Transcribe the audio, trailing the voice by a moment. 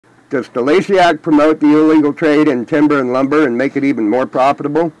Does the Lacey Act promote the illegal trade in timber and lumber and make it even more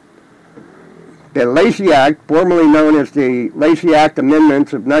profitable? The Lacey Act, formerly known as the Lacey Act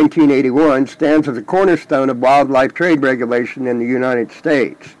Amendments of 1981, stands as a cornerstone of wildlife trade regulation in the United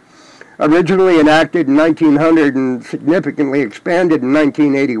States. Originally enacted in 1900 and significantly expanded in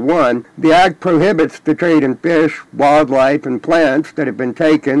 1981, the Act prohibits the trade in fish, wildlife, and plants that have been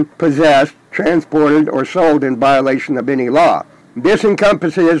taken, possessed, transported, or sold in violation of any law. This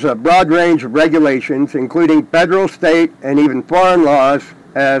encompasses a broad range of regulations, including federal, state, and even foreign laws,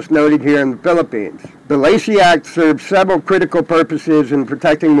 as noted here in the Philippines. The Lacey Act serves several critical purposes in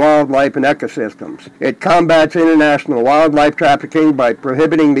protecting wildlife and ecosystems. It combats international wildlife trafficking by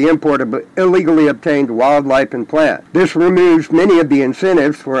prohibiting the import of illegally obtained wildlife and plants. This removes many of the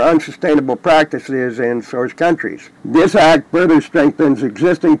incentives for unsustainable practices in source countries. This act further strengthens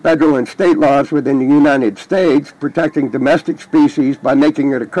existing federal and state laws within the United States, protecting domestic species by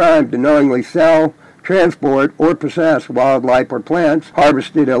making it a crime to knowingly sell, transport, or possess wildlife or plants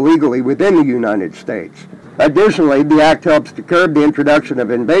harvested illegally within the United States. Additionally, the Act helps to curb the introduction of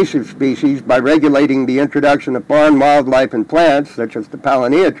invasive species by regulating the introduction of foreign wildlife and plants, such as the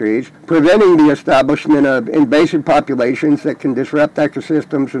palinea trees, preventing the establishment of invasive populations that can disrupt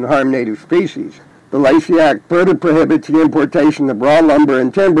ecosystems and harm native species. The Lacey Act further prohibits the importation of raw lumber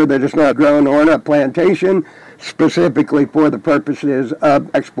and timber that is not grown on a plantation, specifically for the purposes of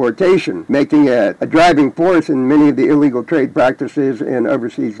exportation, making it a driving force in many of the illegal trade practices in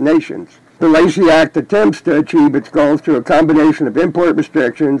overseas nations. The Lacey Act attempts to achieve its goals through a combination of import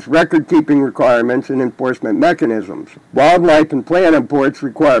restrictions, record-keeping requirements, and enforcement mechanisms. Wildlife and plant imports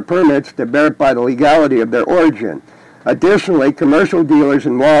require permits to verify the legality of their origin. Additionally, commercial dealers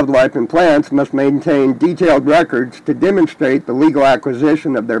in wildlife and plants must maintain detailed records to demonstrate the legal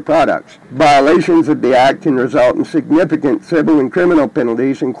acquisition of their products. Violations of the Act can result in significant civil and criminal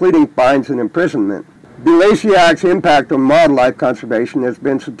penalties, including fines and imprisonment. The Lacey Act's impact on wildlife conservation has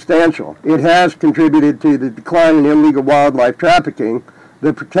been substantial. It has contributed to the decline in illegal wildlife trafficking,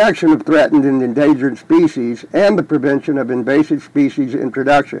 the protection of threatened and endangered species, and the prevention of invasive species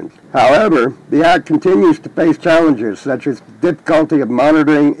introductions. However, the Act continues to face challenges such as the difficulty of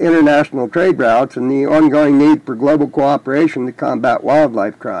monitoring international trade routes and the ongoing need for global cooperation to combat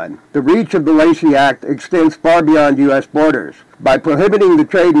wildlife crime. The reach of the Lacey Act extends far beyond U.S. borders. By prohibiting the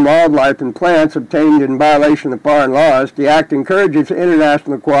trade in wildlife and plants obtained in violation of foreign laws, the Act encourages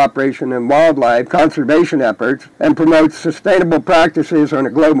international cooperation in wildlife conservation efforts and promotes sustainable practices on a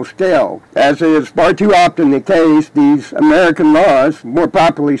global scale. As is far too often the case, these American laws, more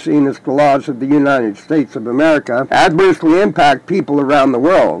properly seen as the laws of the United States of America, adversely impact people around the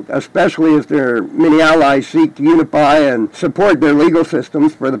world, especially as their many allies seek to unify and support their legal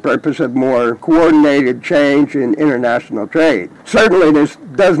systems for the purpose of more coordinated change in international trade. Certainly this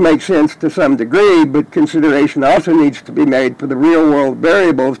does make sense to some degree, but consideration also needs to be made for the real-world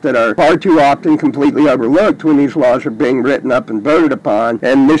variables that are far too often completely overlooked when these laws are being written up and voted upon,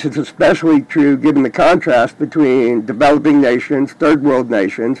 and this is especially true given the contrast between developing nations, third world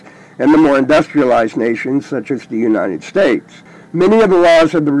nations, and the more industrialized nations such as the United States. Many of the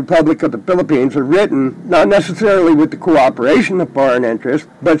laws of the Republic of the Philippines are written not necessarily with the cooperation of foreign interests,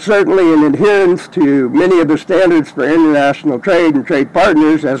 but certainly in adherence to many of the standards for international trade and trade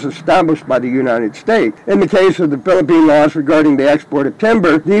partners as established by the United States. In the case of the Philippine laws regarding the export of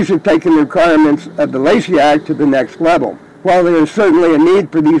timber, these have taken the requirements of the Lacey Act to the next level. While there is certainly a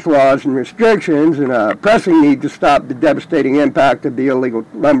need for these laws and restrictions and a pressing need to stop the devastating impact of the illegal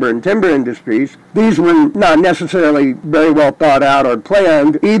lumber and timber industries, these were not necessarily very well thought out or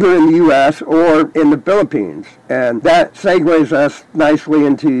planned either in the U.S. or in the Philippines. And that segues us nicely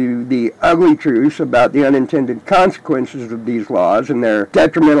into the ugly truths about the unintended consequences of these laws and their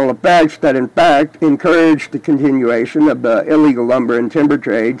detrimental effects that in fact encourage the continuation of the illegal lumber and timber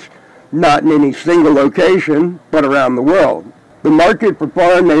trades, not in any single location, but around the world. The market for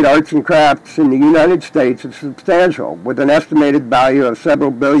foreign-made arts and crafts in the United States is substantial, with an estimated value of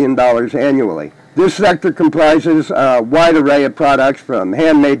several $billions annually. This sector comprises a wide array of products from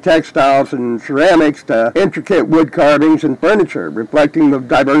handmade textiles and ceramics to intricate wood carvings and furniture, reflecting the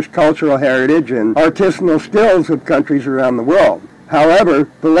diverse cultural heritage and artisanal skills of countries around the world. However,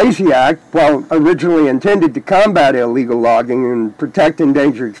 the Lacey Act, while originally intended to combat illegal logging and protect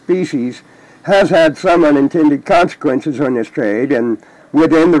endangered species, has had some unintended consequences on this trade and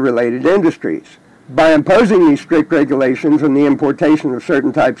within the related industries. By imposing these strict regulations on the importation of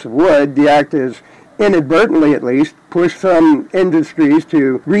certain types of wood, the Act has inadvertently at least, push some industries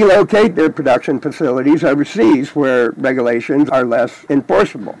to relocate their production facilities overseas where regulations are less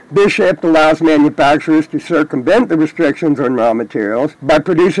enforceable. This shift allows manufacturers to circumvent the restrictions on raw materials by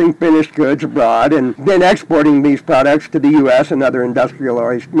producing finished goods abroad and then exporting these products to the U.S. and other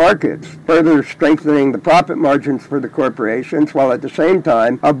industrialized markets, further strengthening the profit margins for the corporations while at the same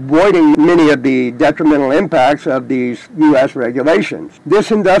time avoiding many of the detrimental impacts of these U.S. regulations.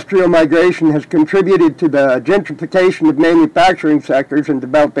 This industrial migration has contributed to the gentrification of manufacturing sectors in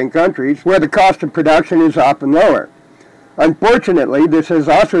developing countries where the cost of production is often lower. Unfortunately, this has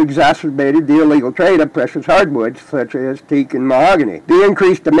also exacerbated the illegal trade of precious hardwoods such as teak and mahogany. The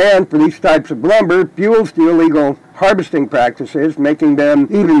increased demand for these types of lumber fuels the illegal harvesting practices, making them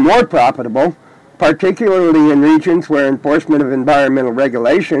even more profitable, particularly in regions where enforcement of environmental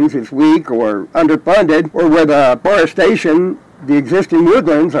regulations is weak or underfunded, or where the existing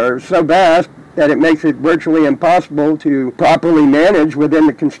woodlands are so vast that it makes it virtually impossible to properly manage within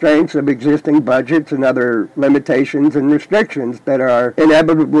the constraints of existing budgets and other limitations and restrictions that are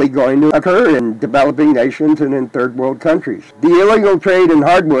inevitably going to occur in developing nations and in third world countries. The illegal trade in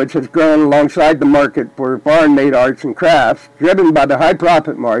hardwoods has grown alongside the market for foreign-made arts and crafts, driven by the high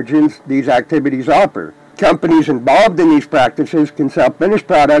profit margins these activities offer. Companies involved in these practices can sell finished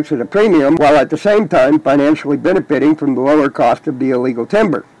products at a premium while at the same time financially benefiting from the lower cost of the illegal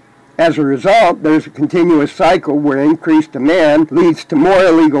timber. As a result, there's a continuous cycle where increased demand leads to more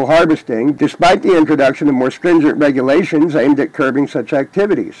illegal harvesting, despite the introduction of more stringent regulations aimed at curbing such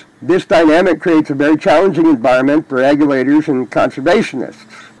activities. This dynamic creates a very challenging environment for regulators and conservationists.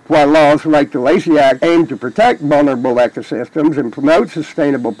 While laws like the Lacey Act aim to protect vulnerable ecosystems and promote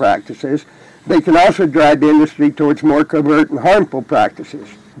sustainable practices, they can also drive the industry towards more covert and harmful practices.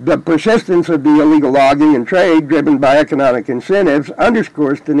 The persistence of the illegal logging and trade driven by economic incentives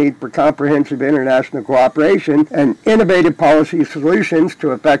underscores the need for comprehensive international cooperation and innovative policy solutions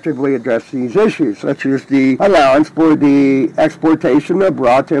to effectively address these issues, such as the allowance for the exportation of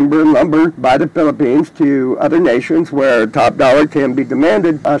raw timber and lumber by the Philippines to other nations where top dollar can be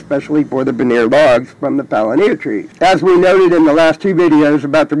demanded, especially for the veneer logs from the palinea trees. As we noted in the last two videos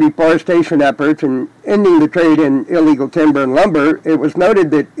about the reforestation efforts and ending the trade in illegal timber and lumber, it was noted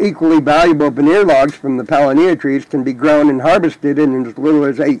that equally valuable veneer logs from the palinea trees can be grown and harvested in as little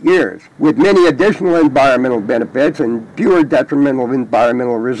as 8 years, with many additional environmental benefits and fewer detrimental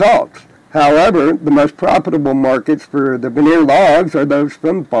environmental results. However, the most profitable markets for the veneer logs are those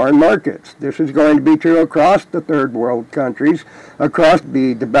from foreign markets. This is going to be true across the third world countries, across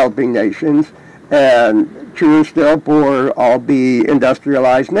the developing nations, and true still for all the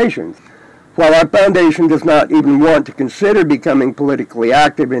industrialized nations. While our foundation does not even want to consider becoming politically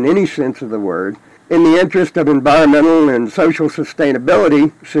active in any sense of the word, in the interest of environmental and social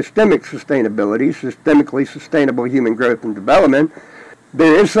sustainability, systemically sustainable human growth and development,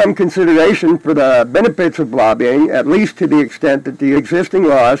 there is some consideration for the benefits of lobbying, at least to the extent that the existing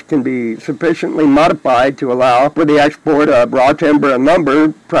laws can be sufficiently modified to allow for the export of raw timber and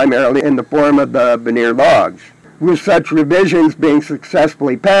lumber, primarily in the form of the veneer logs. With such revisions being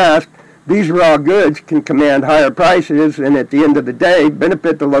successfully passed, these raw goods can command higher prices and at the end of the day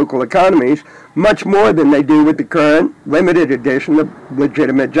benefit the local economies much more than they do with the current limited addition of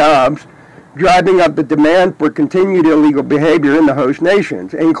legitimate jobs, driving up the demand for continued illegal behavior in the host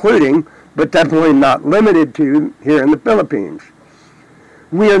nations, including, but definitely not limited to, here in the Philippines.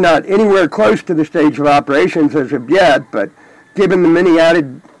 We are not anywhere close to the stage of operations as of yet, but given the many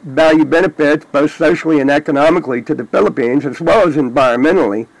added value benefits, both socially and economically, to the Philippines, as well as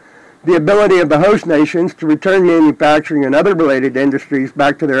environmentally, the ability of the host nations to return manufacturing and other related industries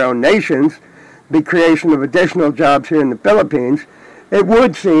back to their own nations, the creation of additional jobs here in the Philippines, it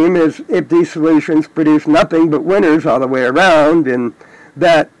would seem as if these solutions produce nothing but winners all the way around, and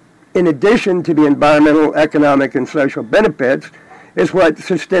that in addition to the environmental, economic, and social benefits is what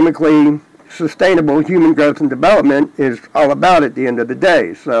systemically sustainable human growth and development is all about at the end of the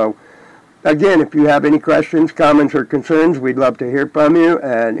day. So again, if you have any questions, comments, or concerns, we'd love to hear from you.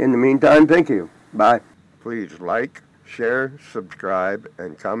 And in the meantime, thank you. Bye. Please like, share, subscribe,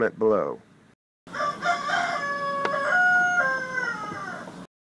 and comment below.